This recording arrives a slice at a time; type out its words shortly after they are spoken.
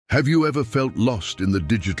Have you ever felt lost in the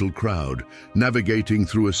digital crowd, navigating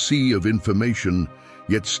through a sea of information,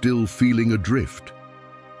 yet still feeling adrift?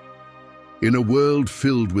 In a world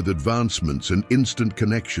filled with advancements and instant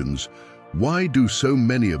connections, why do so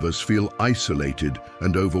many of us feel isolated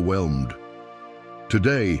and overwhelmed?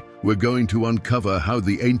 Today, we're going to uncover how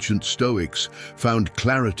the ancient Stoics found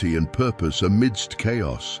clarity and purpose amidst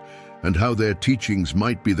chaos, and how their teachings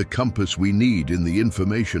might be the compass we need in the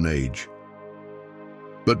information age.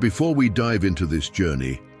 But before we dive into this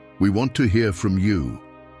journey, we want to hear from you.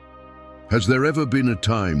 Has there ever been a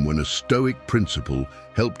time when a Stoic principle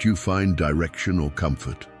helped you find direction or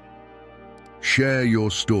comfort? Share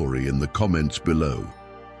your story in the comments below,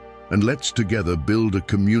 and let's together build a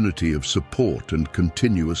community of support and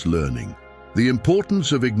continuous learning. The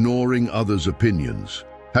importance of ignoring others' opinions.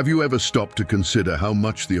 Have you ever stopped to consider how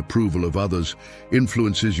much the approval of others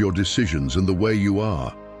influences your decisions and the way you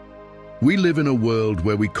are? We live in a world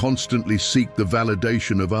where we constantly seek the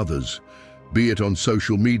validation of others, be it on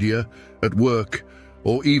social media, at work,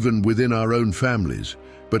 or even within our own families.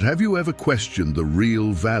 But have you ever questioned the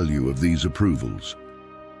real value of these approvals?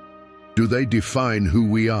 Do they define who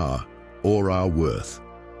we are or our worth?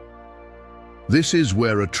 This is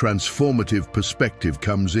where a transformative perspective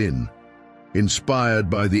comes in, inspired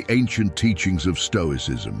by the ancient teachings of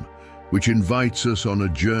Stoicism, which invites us on a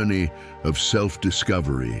journey of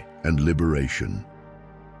self-discovery and liberation.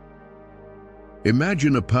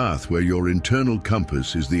 Imagine a path where your internal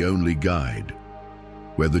compass is the only guide,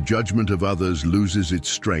 where the judgment of others loses its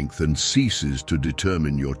strength and ceases to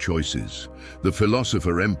determine your choices. The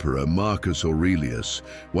philosopher Emperor Marcus Aurelius,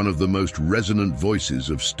 one of the most resonant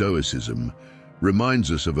voices of Stoicism,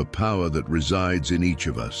 reminds us of a power that resides in each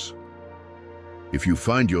of us. If you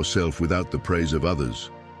find yourself without the praise of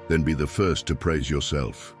others, then be the first to praise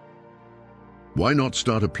yourself. Why not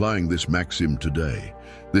start applying this maxim today?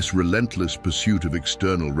 This relentless pursuit of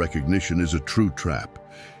external recognition is a true trap,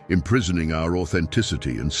 imprisoning our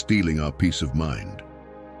authenticity and stealing our peace of mind.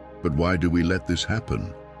 But why do we let this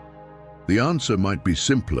happen? The answer might be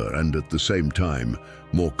simpler and at the same time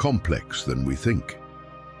more complex than we think.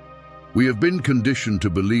 We have been conditioned to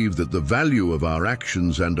believe that the value of our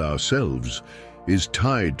actions and ourselves is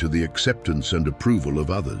tied to the acceptance and approval of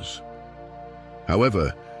others.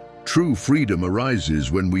 However, true freedom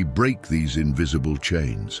arises when we break these invisible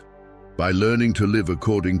chains. By learning to live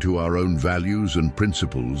according to our own values and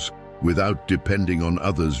principles, without depending on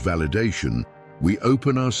others' validation, we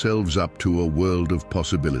open ourselves up to a world of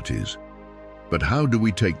possibilities. But how do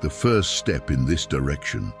we take the first step in this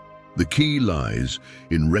direction? The key lies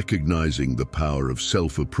in recognizing the power of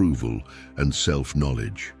self-approval and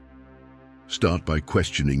self-knowledge. Start by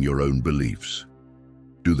questioning your own beliefs.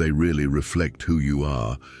 Do they really reflect who you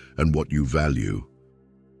are and what you value?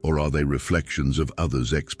 Or are they reflections of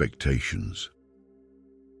others' expectations?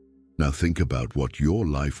 Now think about what your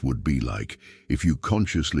life would be like if you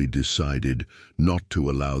consciously decided not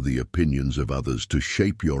to allow the opinions of others to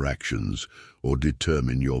shape your actions or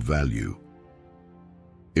determine your value.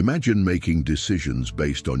 Imagine making decisions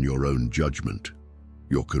based on your own judgment,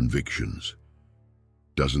 your convictions.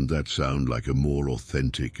 Doesn't that sound like a more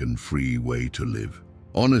authentic and free way to live?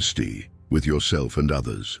 Honesty with yourself and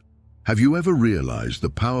others. Have you ever realized the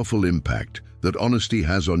powerful impact that honesty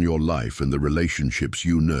has on your life and the relationships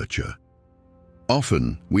you nurture?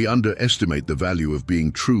 Often, we underestimate the value of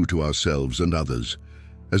being true to ourselves and others,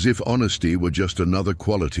 as if honesty were just another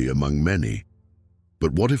quality among many.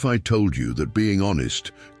 But what if I told you that being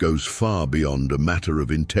honest goes far beyond a matter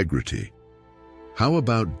of integrity? How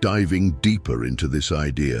about diving deeper into this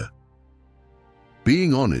idea?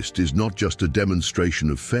 Being honest is not just a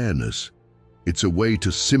demonstration of fairness, it's a way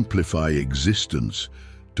to simplify existence,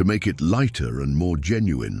 to make it lighter and more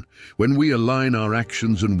genuine. When we align our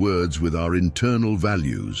actions and words with our internal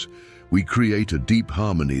values, we create a deep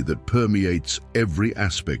harmony that permeates every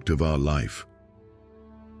aspect of our life.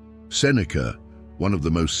 Seneca, one of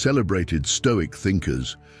the most celebrated Stoic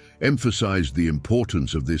thinkers, emphasized the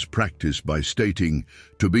importance of this practice by stating,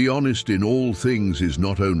 "To be honest in all things is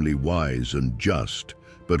not only wise and just,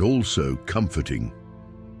 but also comforting."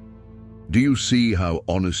 Do you see how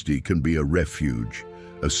honesty can be a refuge,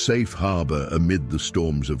 a safe harbor amid the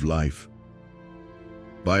storms of life?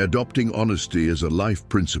 By adopting honesty as a life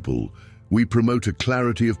principle, we promote a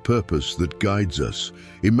clarity of purpose that guides us.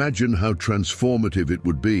 Imagine how transformative it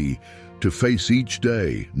would be to face each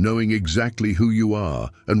day knowing exactly who you are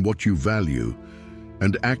and what you value,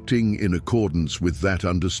 and acting in accordance with that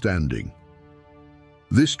understanding.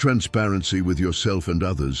 This transparency with yourself and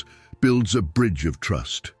others builds a bridge of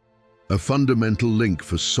trust, a fundamental link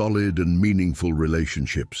for solid and meaningful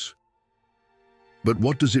relationships. But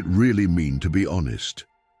what does it really mean to be honest?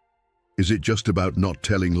 Is it just about not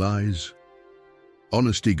telling lies?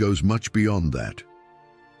 Honesty goes much beyond that.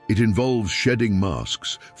 It involves shedding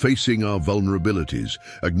masks, facing our vulnerabilities,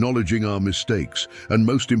 acknowledging our mistakes, and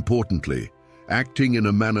most importantly, acting in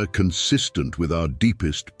a manner consistent with our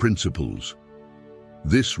deepest principles.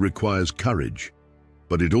 This requires courage,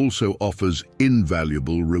 but it also offers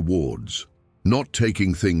invaluable rewards. Not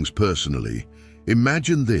taking things personally.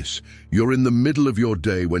 Imagine this: you're in the middle of your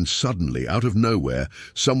day when suddenly, out of nowhere,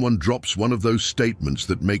 someone drops one of those statements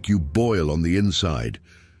that make you boil on the inside.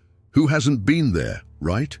 Who hasn't been there,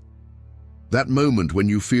 right? That moment when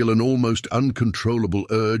you feel an almost uncontrollable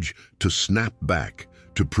urge to snap back,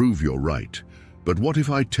 to prove you're right. But what if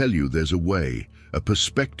I tell you there's a way, a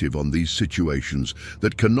perspective on these situations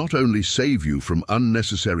that can not only save you from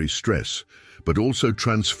unnecessary stress, but also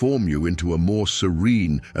transform you into a more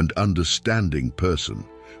serene and understanding person?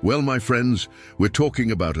 Well, my friends, we're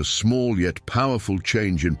talking about a small yet powerful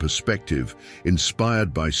change in perspective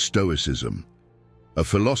inspired by Stoicism, a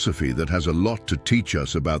philosophy that has a lot to teach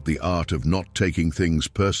us about the art of not taking things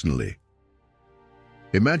personally.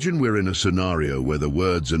 Imagine we're in a scenario where the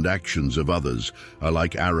words and actions of others are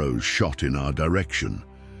like arrows shot in our direction.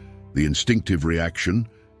 The instinctive reaction,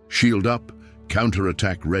 shield up,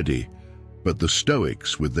 counterattack ready. But the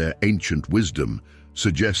Stoics, with their ancient wisdom,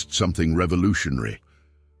 suggest something revolutionary.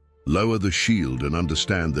 Lower the shield and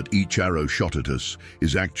understand that each arrow shot at us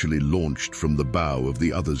is actually launched from the bow of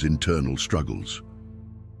the other's internal struggles.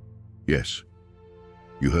 Yes,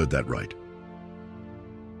 you heard that right.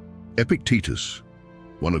 Epictetus,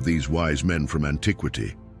 one of these wise men from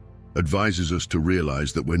antiquity, advises us to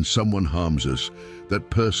realize that when someone harms us, that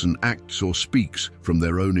person acts or speaks from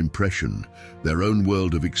their own impression, their own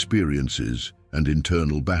world of experiences and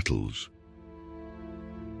internal battles.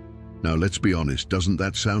 Now, let's be honest, doesn't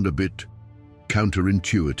that sound a bit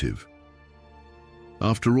counterintuitive?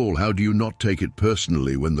 After all, how do you not take it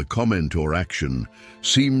personally when the comment or action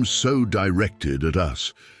seems so directed at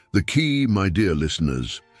us? The key, my dear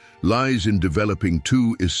listeners, lies in developing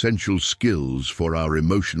two essential skills for our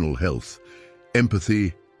emotional health: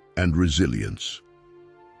 empathy and resilience.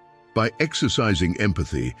 By exercising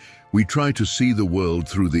empathy, we try to see the world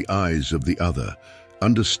through the eyes of the other,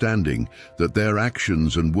 understanding that their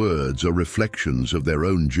actions and words are reflections of their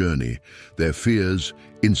own journey, their fears,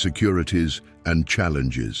 insecurities, and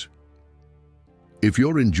challenges. If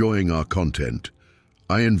you're enjoying our content,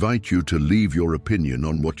 I invite you to leave your opinion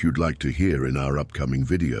on what you'd like to hear in our upcoming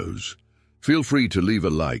videos. Feel free to leave a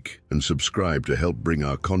like and subscribe to help bring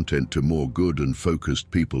our content to more good and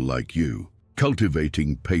focused people like you.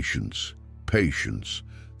 Cultivating patience. Patience.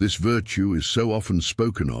 This virtue is so often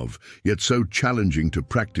spoken of, yet so challenging to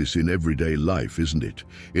practice in everyday life, isn't it?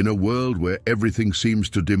 In a world where everything seems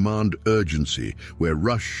to demand urgency, where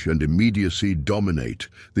rush and immediacy dominate,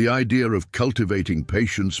 the idea of cultivating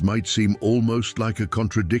patience might seem almost like a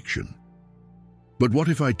contradiction. But what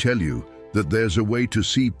if I tell you that there's a way to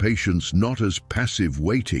see patience not as passive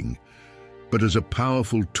waiting, but as a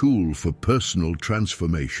powerful tool for personal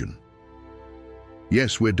transformation?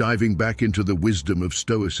 Yes, we're diving back into the wisdom of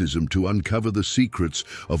Stoicism to uncover the secrets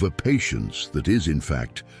of a patience that is, in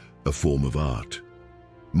fact, a form of art.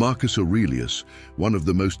 Marcus Aurelius, one of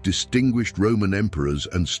the most distinguished Roman emperors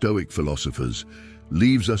and Stoic philosophers,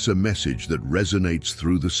 leaves us a message that resonates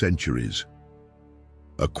through the centuries.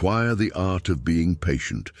 Acquire the art of being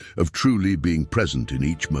patient, of truly being present in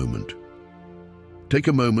each moment. Take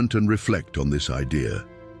a moment and reflect on this idea.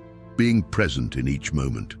 Being present in each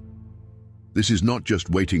moment. This is not just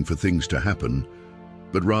waiting for things to happen,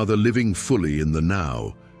 but rather living fully in the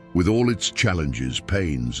now, with all its challenges,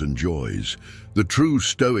 pains, and joys. The true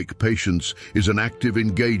Stoic patience is an active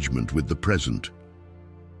engagement with the present.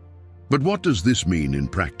 But what does this mean in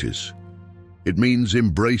practice? It means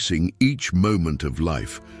embracing each moment of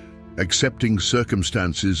life, accepting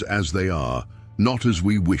circumstances as they are, not as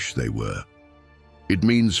we wish they were. It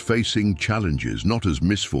means facing challenges not as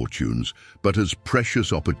misfortunes, but as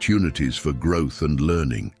precious opportunities for growth and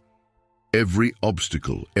learning. Every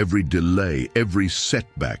obstacle, every delay, every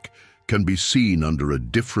setback can be seen under a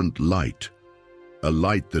different light, a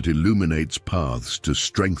light that illuminates paths to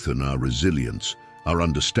strengthen our resilience, our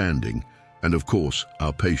understanding, and of course,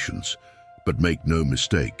 our patience. But make no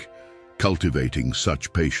mistake, cultivating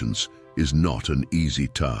such patience is not an easy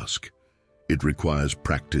task. It requires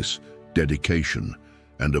practice, dedication,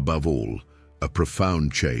 and above all, a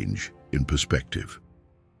profound change in perspective.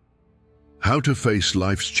 How to face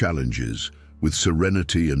life's challenges with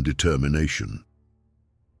serenity and determination.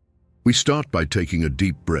 We start by taking a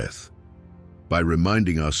deep breath. by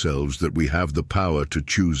reminding ourselves that we have the power to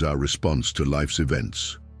choose our response to life's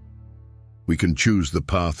events. We can choose the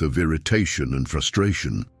path of irritation and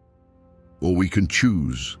frustration, or we can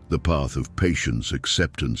choose the path of patience,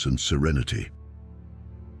 acceptance, and serenity.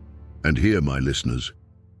 And here, my listeners,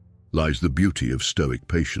 lies the beauty of Stoic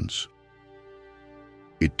patience.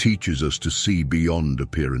 It teaches us to see beyond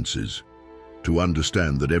appearances, to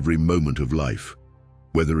understand that every moment of life,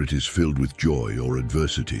 whether it is filled with joy or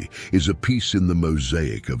adversity, is a piece in the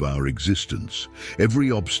mosaic of our existence.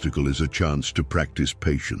 Every obstacle is a chance to practice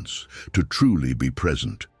patience, to truly be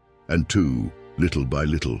present, and to, little by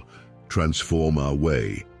little, transform our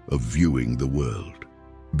way of viewing the world.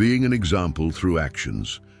 Being an example through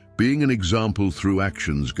actions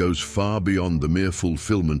goes far beyond the mere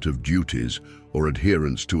fulfillment of duties or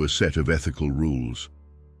adherence to a set of ethical rules.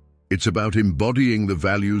 It's about embodying the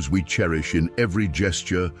values we cherish in every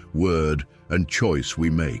gesture, word, and choice we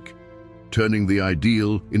make, turning the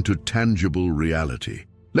ideal into tangible reality.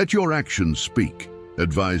 Let your actions speak,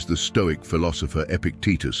 advised the Stoic philosopher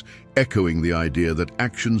Epictetus, echoing the idea that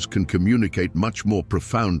actions can communicate much more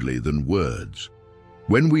profoundly than words.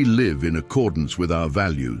 When we live in accordance with our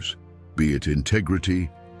values, be it integrity,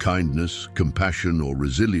 kindness, compassion, or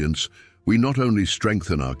resilience, we not only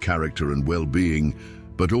strengthen our character and well-being,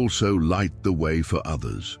 but also light the way for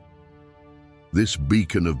others. This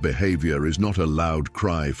beacon of behavior is not a loud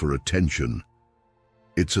cry for attention.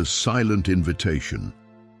 It's a silent invitation,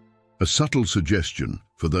 a subtle suggestion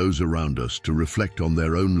for those around us to reflect on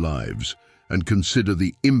their own lives and consider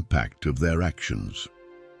the impact of their actions.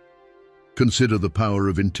 Consider the power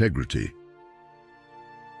of integrity.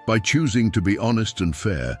 By choosing to be honest and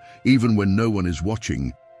fair, even when no one is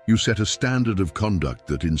watching, you set a standard of conduct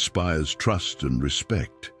that inspires trust and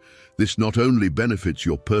respect. This not only benefits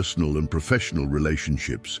your personal and professional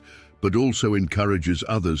relationships, but also encourages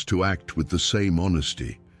others to act with the same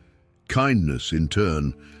honesty. Kindness, in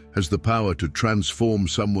turn, has the power to transform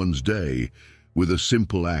someone's day with a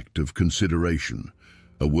simple act of consideration,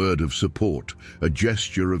 a word of support, a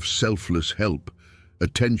gesture of selfless help,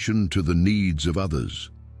 attention to the needs of others.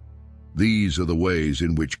 These are the ways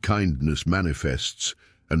in which kindness manifests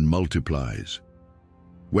and multiplies.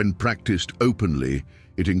 When practiced openly,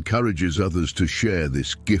 it encourages others to share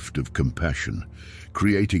this gift of compassion,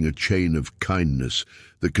 creating a chain of kindness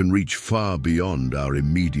that can reach far beyond our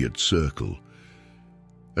immediate circle.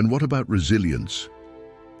 And what about resilience?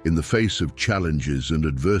 In the face of challenges and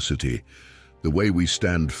adversity, the way we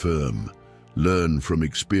stand firm, learn from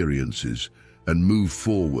experiences, and move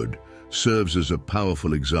forward serves as a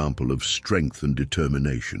powerful example of strength and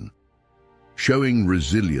determination. Showing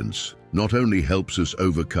resilience not only helps us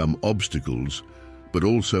overcome obstacles, but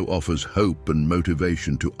also offers hope and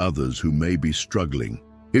motivation to others who may be struggling.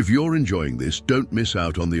 If you're enjoying this, don't miss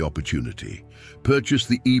out on the opportunity. Purchase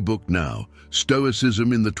the ebook now,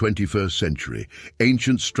 Stoicism in the 21st Century,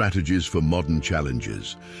 Ancient Strategies for Modern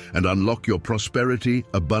Challenges, and unlock your prosperity,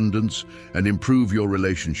 abundance, and improve your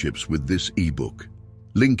relationships with this ebook.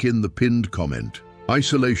 Link in the pinned comment.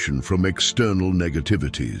 Isolation from external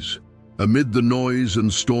negativities. Amid the noise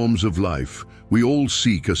and storms of life, we all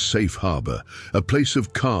seek a safe harbor, a place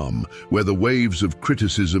of calm where the waves of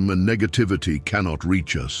criticism and negativity cannot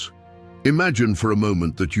reach us. Imagine for a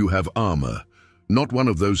moment that you have armor, not one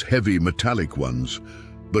of those heavy metallic ones,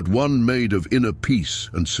 but one made of inner peace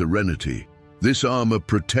and serenity. This armor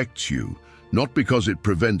protects you, not because it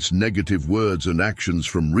prevents negative words and actions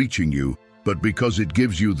from reaching you, but because it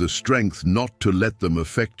gives you the strength not to let them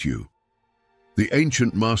affect you. The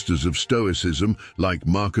ancient masters of Stoicism, like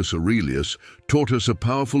Marcus Aurelius, taught us a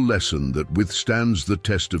powerful lesson that withstands the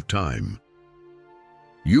test of time.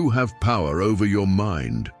 You have power over your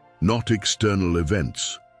mind, not external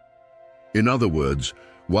events. In other words,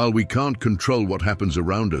 while we can't control what happens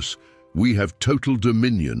around us, we have total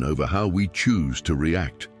dominion over how we choose to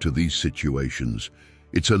react to these situations.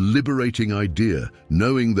 It's a liberating idea,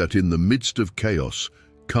 knowing that in the midst of chaos,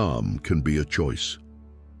 calm can be a choice.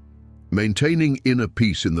 Maintaining inner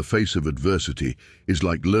peace in the face of adversity is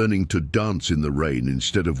like learning to dance in the rain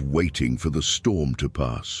instead of waiting for the storm to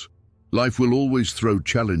pass. Life will always throw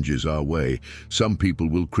challenges our way. Some people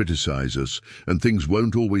will criticize us, and things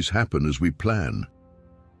won't always happen as we plan.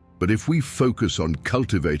 But if we focus on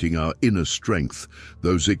cultivating our inner strength,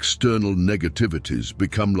 those external negativities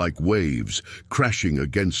become like waves crashing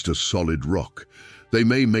against a solid rock. They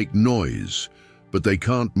may make noise, but they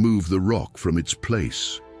can't move the rock from its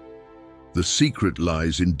place. The secret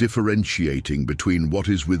lies in differentiating between what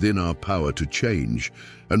is within our power to change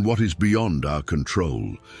and what is beyond our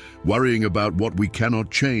control. Worrying about what we cannot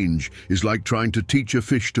change is like trying to teach a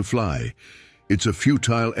fish to fly. It's a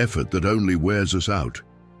futile effort that only wears us out.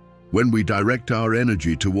 When we direct our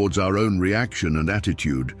energy towards our own reaction and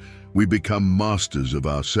attitude, we become masters of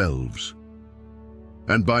ourselves.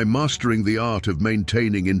 And by mastering the art of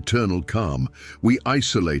maintaining internal calm, we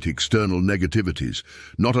isolate external negativities,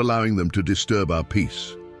 not allowing them to disturb our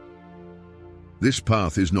peace. This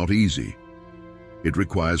path is not easy. It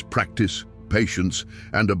requires practice, patience,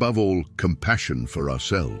 and above all, compassion for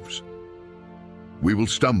ourselves. We will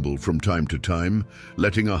stumble from time to time,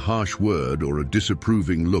 letting a harsh word or a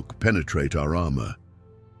disapproving look penetrate our armor.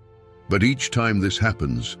 But each time this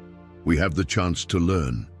happens, we have the chance to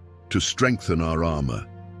learn, to strengthen our armor,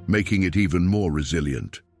 making it even more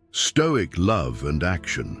resilient. Stoic love and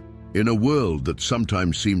action. In a world that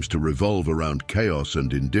sometimes seems to revolve around chaos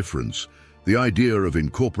and indifference, the idea of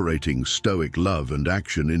incorporating stoic love and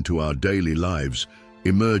action into our daily lives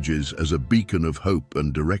emerges as a beacon of hope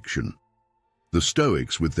and direction. The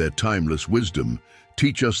Stoics, with their timeless wisdom,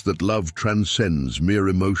 teach us that love transcends mere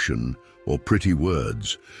emotion or pretty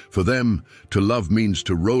words. For them, to love means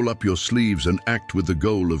to roll up your sleeves and act with the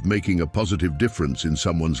goal of making a positive difference in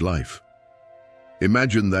someone's life.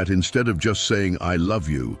 Imagine that instead of just saying, "I love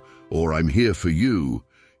you," or "I'm here for you,"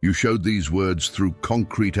 you showed these words through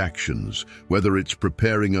concrete actions, whether it's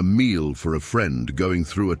preparing a meal for a friend going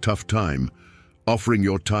through a tough time, offering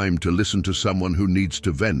your time to listen to someone who needs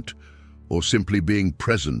to vent, or simply being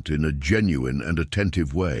present in a genuine and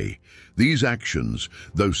attentive way. These actions,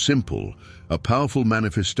 though simple, are powerful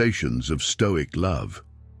manifestations of Stoic love.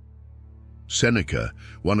 Seneca,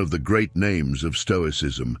 one of the great names of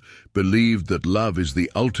Stoicism, believed that love is the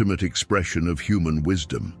ultimate expression of human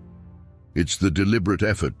wisdom. It's the deliberate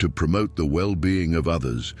effort to promote the well-being of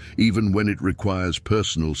others, even when it requires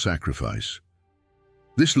personal sacrifice.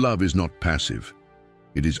 This love is not passive.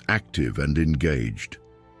 It is active and engaged.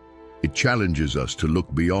 It challenges us to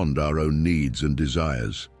look beyond our own needs and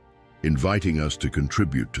desires, inviting us to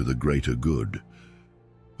contribute to the greater good.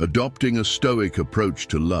 Adopting a Stoic approach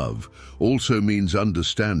to love also means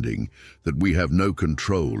understanding that we have no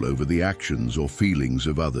control over the actions or feelings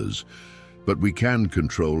of others, but we can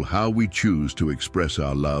control how we choose to express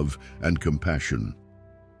our love and compassion.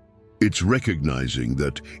 It's recognizing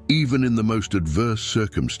that, even in the most adverse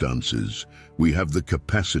circumstances, we have the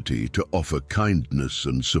capacity to offer kindness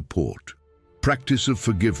and support. Practice of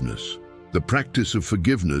forgiveness. The practice of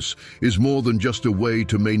forgiveness is more than just a way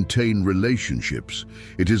to maintain relationships.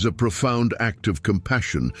 It is a profound act of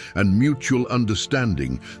compassion and mutual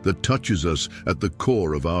understanding that touches us at the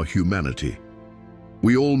core of our humanity.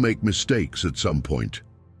 We all make mistakes at some point.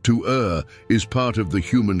 To err is part of the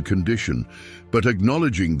human condition, but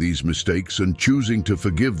acknowledging these mistakes and choosing to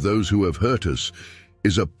forgive those who have hurt us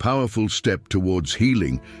is a powerful step towards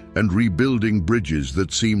healing and rebuilding bridges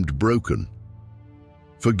that seemed broken.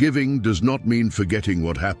 Forgiving does not mean forgetting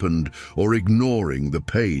what happened or ignoring the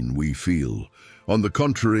pain we feel. On the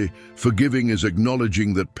contrary, forgiving is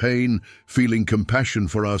acknowledging that pain, feeling compassion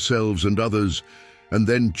for ourselves and others, and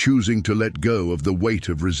then choosing to let go of the weight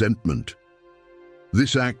of resentment.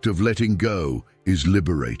 This act of letting go is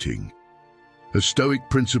liberating. As Stoic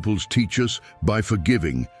principles teach us, by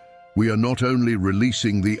forgiving, we are not only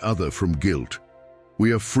releasing the other from guilt,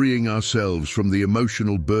 we are freeing ourselves from the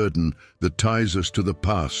emotional burden that ties us to the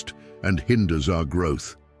past and hinders our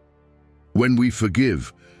growth. When we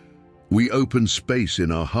forgive, we open space in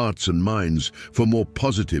our hearts and minds for more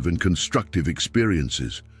positive and constructive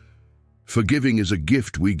experiences. Forgiving is a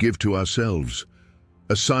gift we give to ourselves,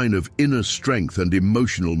 a sign of inner strength and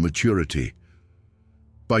emotional maturity.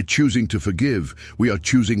 By choosing to forgive, we are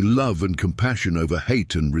choosing love and compassion over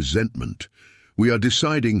hate and resentment. We are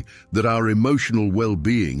deciding that our emotional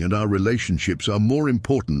well-being and our relationships are more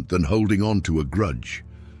important than holding on to a grudge.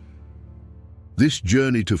 This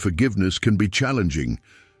journey to forgiveness can be challenging,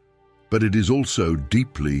 but it is also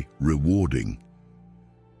deeply rewarding.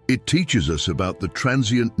 It teaches us about the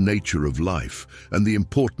transient nature of life and the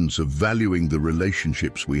importance of valuing the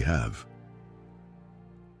relationships we have.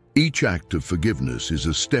 Each act of forgiveness is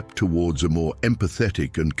a step towards a more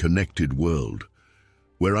empathetic and connected world,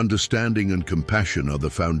 where understanding and compassion are the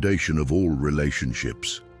foundation of all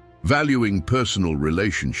relationships. Valuing personal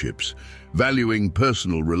relationships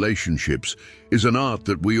is an art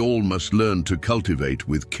that we all must learn to cultivate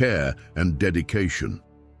with care and dedication.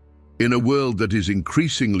 In a world that is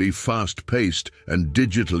increasingly fast-paced and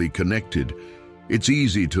digitally connected, it's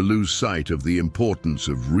easy to lose sight of the importance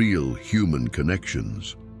of real human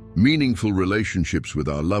connections. Meaningful relationships with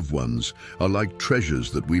our loved ones are like treasures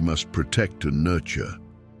that we must protect and nurture,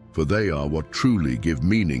 for they are what truly give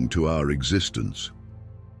meaning to our existence.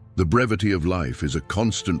 The brevity of life is a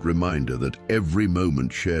constant reminder that every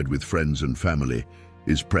moment shared with friends and family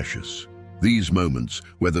is precious. These moments,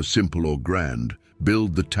 whether simple or grand,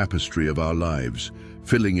 build the tapestry of our lives,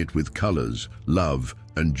 filling it with colors, love,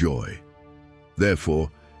 and joy.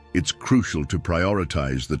 Therefore, it's crucial to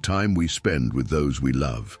prioritize the time we spend with those we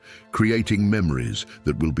love, creating memories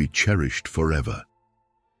that will be cherished forever.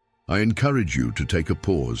 I encourage you to take a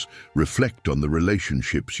pause, reflect on the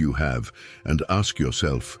relationships you have, and ask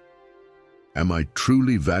yourself, am I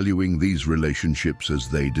truly valuing these relationships as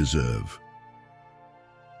they deserve?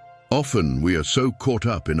 Often we are so caught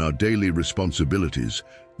up in our daily responsibilities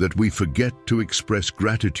that we forget to express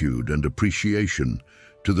gratitude and appreciation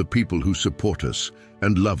to the people who support us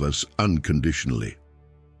and love us unconditionally.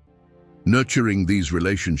 Nurturing these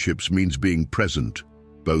relationships means being present,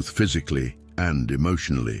 both physically and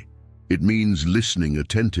emotionally. It means listening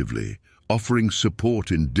attentively, offering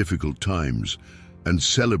support in difficult times, and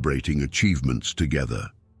celebrating achievements together.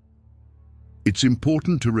 It's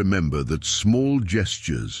important to remember that small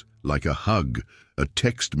gestures, like a hug, a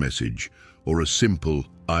text message, or a simple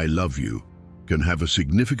 "I love you," can have a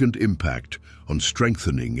significant impact on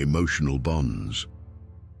strengthening emotional bonds.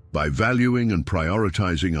 By valuing and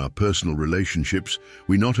prioritizing our personal relationships,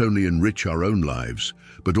 we not only enrich our own lives,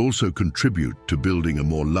 but also contribute to building a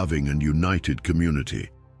more loving and united community.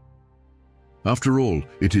 After all,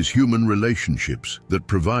 it is human relationships that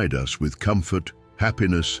provide us with comfort,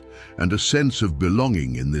 happiness, and a sense of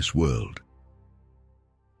belonging in this world.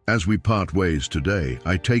 As we part ways today,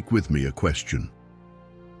 I take with me a question.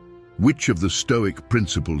 Which of the Stoic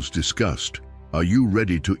principles discussed are you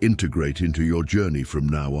ready to integrate into your journey from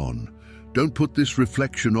now on? Don't put this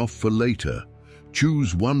reflection off for later.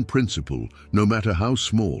 Choose one principle, no matter how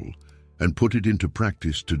small, and put it into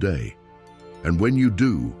practice today. And when you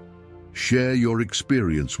do, share your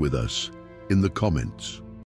experience with us in the comments.